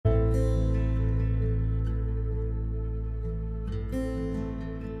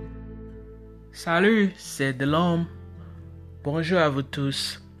Salut, c'est Delhomme. Bonjour à vous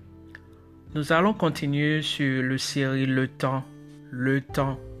tous. Nous allons continuer sur le série Le Temps,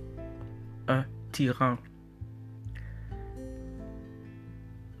 un tyran.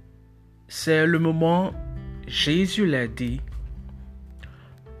 C'est le moment, Jésus l'a dit.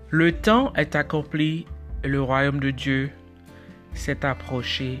 Le temps est accompli et le royaume de Dieu s'est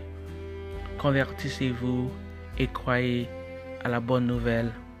approché. Convertissez-vous et croyez à la bonne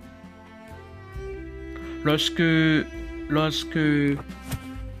nouvelle. Lorsque le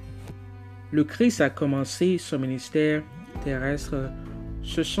Christ a commencé son ministère terrestre,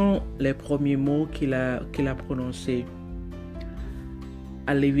 ce sont les premiers mots qu'il a prononcés.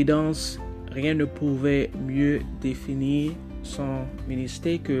 À l'évidence, rien ne pouvait mieux définir son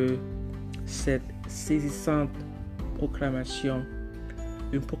ministère que cette saisissante proclamation.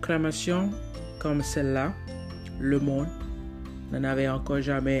 Une proclamation comme celle-là, le monde n'en avait encore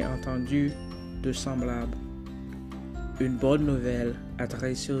jamais entendu de semblable. Une bonne nouvelle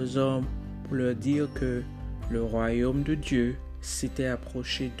adressée aux hommes pour leur dire que le royaume de Dieu s'était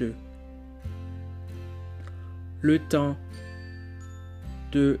approché d'eux. Le temps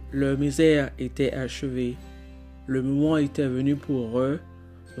de leur misère était achevé. Le moment était venu pour eux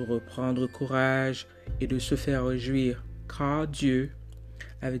de reprendre courage et de se faire réjouir, car Dieu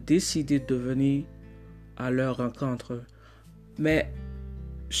avait décidé de venir à leur rencontre. Mais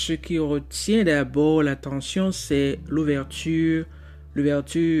ce qui retient d'abord l'attention, c'est l'ouverture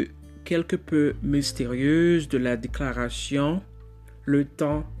quelque peu mystérieuse de la déclaration « Le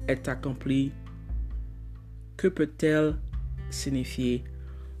temps est accompli ». Que peut-elle signifier?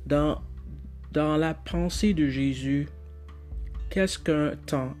 Dans la pensée de Jésus, qu'est-ce qu'un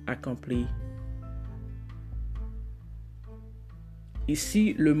temps accompli?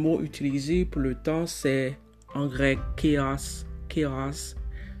 Ici, le mot utilisé pour le temps, c'est en grec kairos,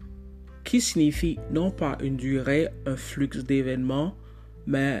 qui signifie non pas une durée, un flux d'événements,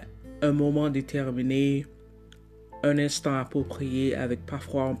 mais un moment déterminé, un instant approprié avec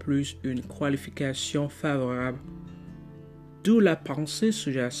parfois en plus une qualification favorable. D'où la pensée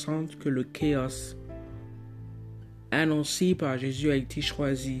sous-jacente que le chaos annoncé par Jésus a été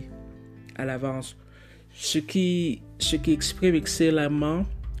choisi à l'avance, ce qui exprime excellemment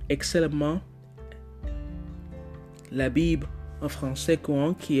la Bible en français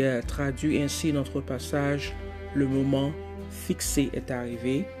courant qui a traduit ainsi notre passage « Le moment fixé est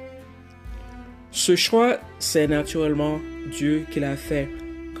arrivé ». Ce choix, c'est naturellement Dieu qui l'a fait,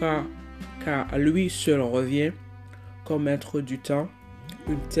 car à lui seul revient, comme maître du temps,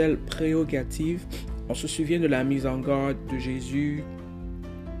 une telle prérogative. On se souvient de la mise en garde de Jésus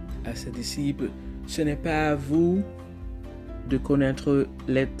à ses disciples. Ce n'est pas à vous de connaître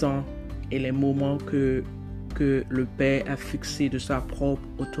les temps et les moments que le Père a fixé de sa propre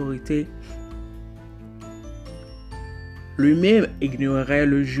autorité. Lui-même ignorait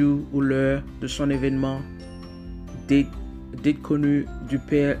le jour ou l'heure de son événement, déconnu du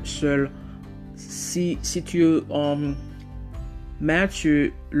Père seul. Si tu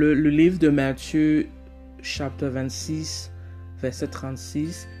Matthieu, le livre de Matthieu, chapitre 26, verset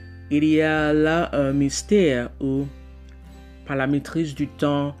 36, il y a là un mystère où, par la maîtrise du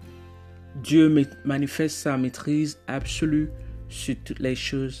temps, Dieu manifeste sa maîtrise absolue sur toutes les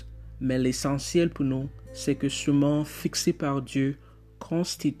choses. Mais l'essentiel pour nous, c'est que ce moment fixé par Dieu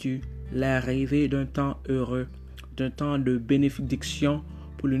constitue l'arrivée d'un temps heureux, d'un temps de bénédiction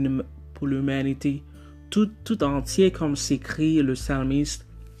pour l'humanité tout entier, comme s'écrit le psalmiste.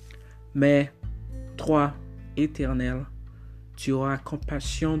 Mais toi, Éternel, tu auras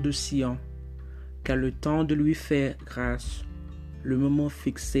compassion de Sion, car le temps de lui faire grâce, le moment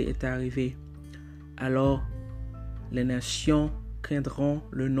fixé est arrivé. Alors, les nations craindront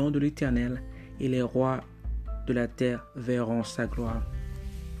le nom de l'Éternel et les rois de la terre verront sa gloire.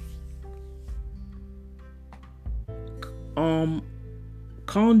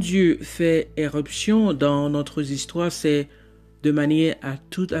 Quand Dieu fait éruption dans notre histoire, c'est de manière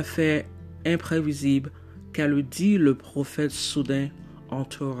tout à fait imprévisible, car le dit le prophète soudain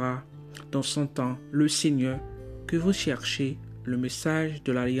entrera dans son temps le Seigneur que vous cherchez, le message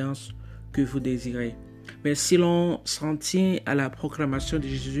de l'alliance que vous désirez. Mais si l'on s'en tient à la proclamation de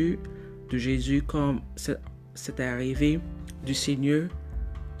Jésus comme cette arrivée du Seigneur,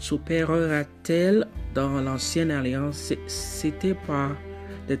 s'opérera-t-elle dans l'ancienne alliance? C'était par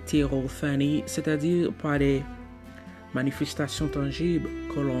des théophanies, c'est-à-dire par des manifestations tangibles,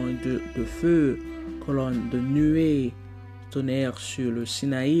 colonnes de feu, colonnes de nuées, tonnerre sur le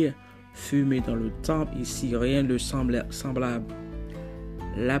Sinaï, fumée dans le temple. Ici, rien de semblable.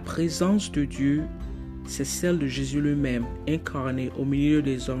 La présence de Dieu, c'est celle de Jésus lui-même, incarné au milieu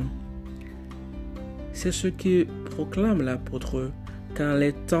des hommes. C'est ce que proclame l'apôtre. Quand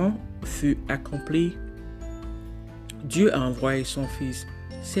le temps fut accompli, Dieu a envoyé son Fils.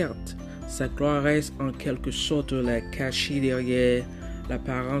 Certes, sa gloire reste en quelque sorte cachée derrière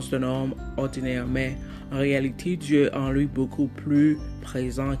l'apparence d'un homme ordinaire, mais en réalité, Dieu est en lui beaucoup plus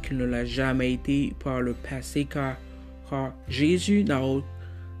présent qu'il ne l'a jamais été par le passé, car Jésus n'a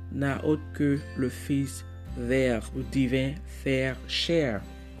autre que le Fils Verbe divin faire chair.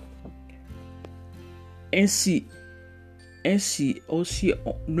 Ainsi aussi,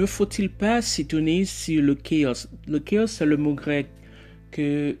 ne faut-il pas s'étonner sur le chaos. Le chaos, c'est le mot grec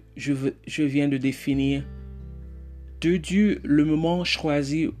que je viens de définir. De Dieu, le moment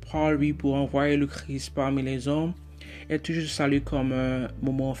choisi par lui pour envoyer le Christ parmi les hommes est toujours salué comme un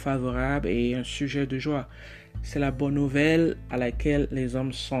moment favorable et un sujet de joie. C'est la bonne nouvelle à laquelle les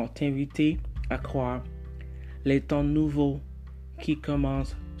hommes sont invités à croire. Les temps nouveaux qui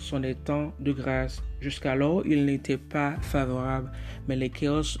commencent sont des temps de grâce. Jusqu'alors, ils n'étaient pas favorables, mais les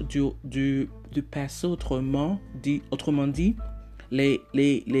chaos du passé, autrement dit, les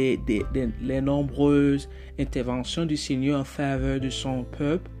nombreuses interventions du Seigneur en faveur de son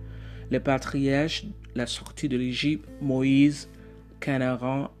peuple, les patriarches, la sortie de l'Égypte, Moïse,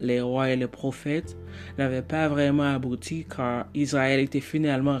 Canaan, les rois et les prophètes, n'avaient pas vraiment abouti car Israël était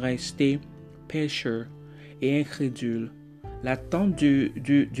finalement resté pécheur et incrédule. L'attente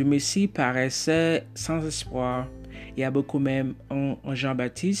du Messie paraissait sans espoir et à beaucoup même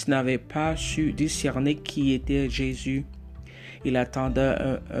Jean-Baptiste n'avait pas su discerner qui était Jésus. Il attendait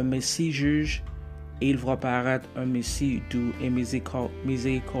un Messie juge et il voit paraître un Messie doux et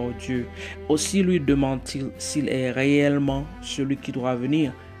miséricordieux. Aussi lui demande-t-il s'il est réellement celui qui doit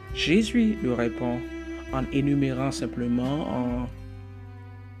venir. Jésus lui répond en énumérant simplement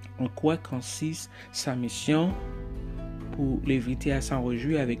en quoi consiste sa mission pour l'inviter à s'en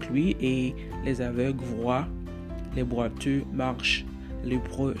réjouir avec lui, et les aveugles voient, les boiteux marchent, les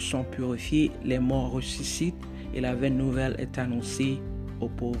lépreux sont purifiés, les morts ressuscitent et la bonne nouvelle est annoncée aux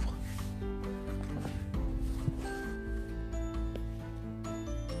pauvres.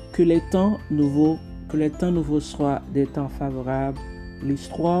 Que les temps nouveaux soient des temps favorables.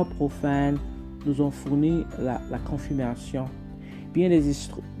 L'histoire profane nous ont fourni la confirmation. Bien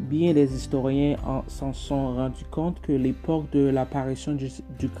des historiens s'en sont rendus compte que l'époque de l'apparition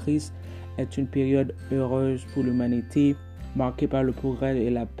du Christ est une période heureuse pour l'humanité, marquée par le progrès et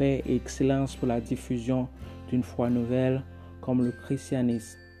la paix et excellence pour la diffusion d'une foi nouvelle comme le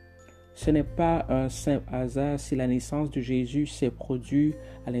christianisme. Ce n'est pas un simple hasard si la naissance de Jésus s'est produite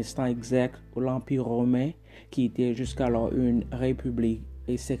à l'instant exact où l'Empire romain, qui était jusqu'alors une république,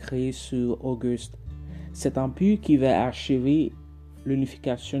 et s'est créé sous Auguste. Cet empire qui va achever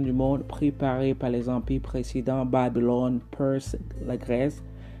l'unification du monde préparée par les empires précédents, Babylone, Perse, la Grèce.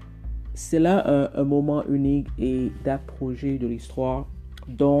 C'est là un moment unique et d'apogée de l'histoire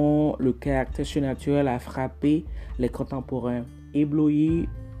dont le caractère surnaturel a frappé les contemporains. Ébloui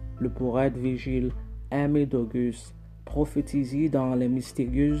le poète Virgile, aimé d'Auguste, prophétisé dans les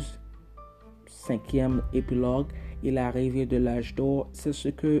mystérieuses 5e épilogue et l'arrivée de l'âge d'or, c'est ce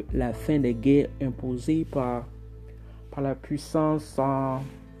que la fin des guerres imposées par la puissance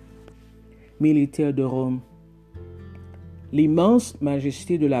militaire de Rome. L'immense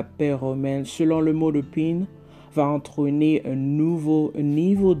majesté de la paix romaine, selon le mot de Pline, va entraîner un niveau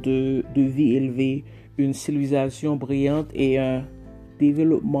de vie élevé, une civilisation brillante et un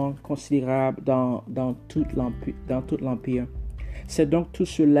développement considérable dans tout l'Empire. C'est donc tout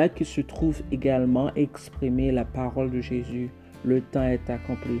cela qui se trouve également exprimer la parole de Jésus. Le temps est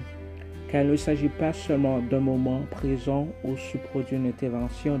accompli. Car il ne s'agit pas seulement d'un moment présent où se produit une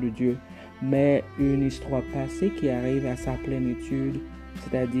intervention de Dieu, mais une histoire passée qui arrive à sa plénitude,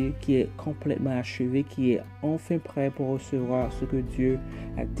 c'est-à-dire qui est complètement achevée, qui est enfin prêt pour recevoir ce que Dieu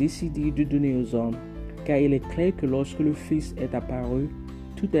a décidé de donner aux hommes. Car il est clair que lorsque le Fils est apparu,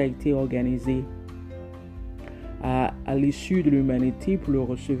 tout a été organisé à l'issue de l'humanité pour le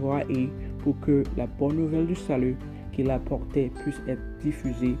recevoir et pour que la bonne nouvelle du salut qu'il apportait puisse être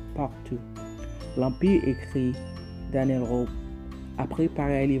diffusée partout. L'Empire écrit Daniel Rowe a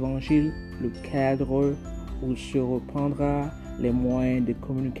préparé à l'Évangile le cadre où se reprendra les moyens de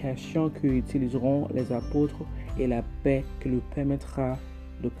communication que utiliseront les apôtres et la paix qui lui permettra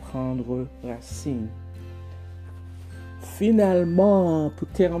de prendre racine. Finalement, pour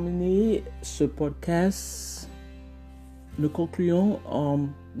terminer ce podcast, nous concluons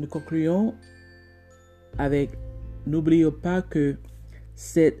avec, n'oublions pas que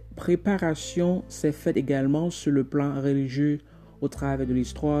cette préparation s'est faite également sur le plan religieux au travers de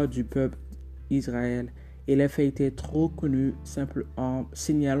l'histoire du peuple Israël. et les faits étaient trop connus simple en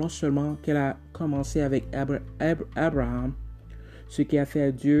signalant seulement qu'elle a commencé avec Abraham, ce qui a fait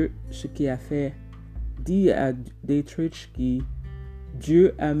à Dieu, ce qui a fait dire à Dietrich que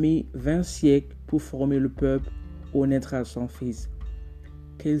Dieu a mis 20 siècles pour former le peuple au naître à son fils,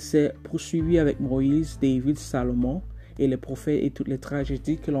 qu'il s'est poursuivi avec Moïse, David, Salomon et les prophètes et toutes les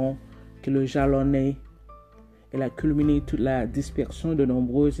tragédies que le jalonnaient. Elle a culminé toute la dispersion de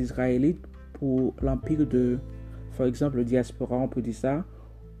nombreux Israélites pour l'empire de, par exemple, le diaspora, on peut dire ça,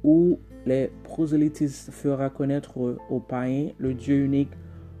 où les prosélytes fera connaître aux païens le Dieu unique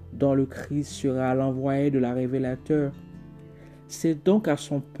dont le Christ sera l'envoyé de la révélateur. C'est donc à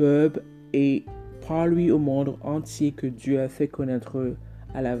son peuple et par lui au monde entier que Dieu a fait connaître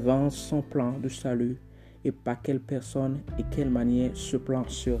à l'avance son plan de salut et par quelle personne et quelle manière ce plan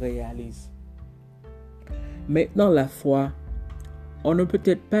se réalise. Maintenant, la foi. On ne peut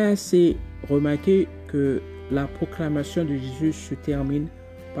peut-être pas assez remarquer que la proclamation de Jésus se termine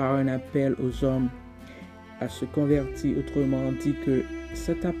par un appel aux hommes à se convertir. Autrement dit que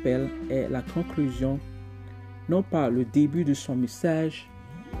cet appel est la conclusion, non pas le début de son message.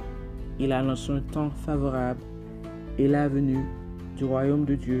 Il annonce un temps favorable et la venue du royaume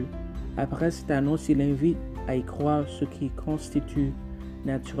de Dieu. Après cette annonce, il invite à y croire, ce qui constitue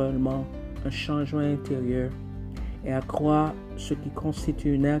naturellement un changement intérieur, et à croire ce qui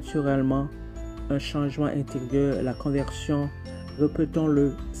constitue naturellement un changement intérieur, la conversion.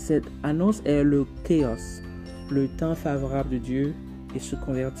 Répétons-le, cette annonce est le chaos, le temps favorable de Dieu, et se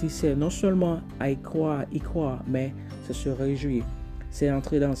convertir, c'est non seulement à y croire, mais c'est se réjouir. C'est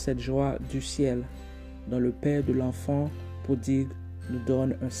entrer dans cette joie du ciel, dont le Père de l'enfant prodigue nous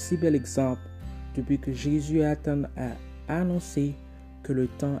donne un si bel exemple depuis que Jésus a annoncé que le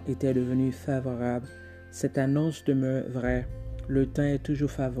temps était devenu favorable. Cette annonce demeure vraie. Le temps est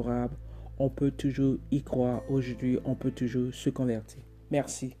toujours favorable. On peut toujours y croire. Aujourd'hui, on peut toujours se convertir.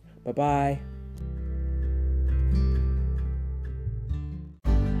 Merci. Bye bye.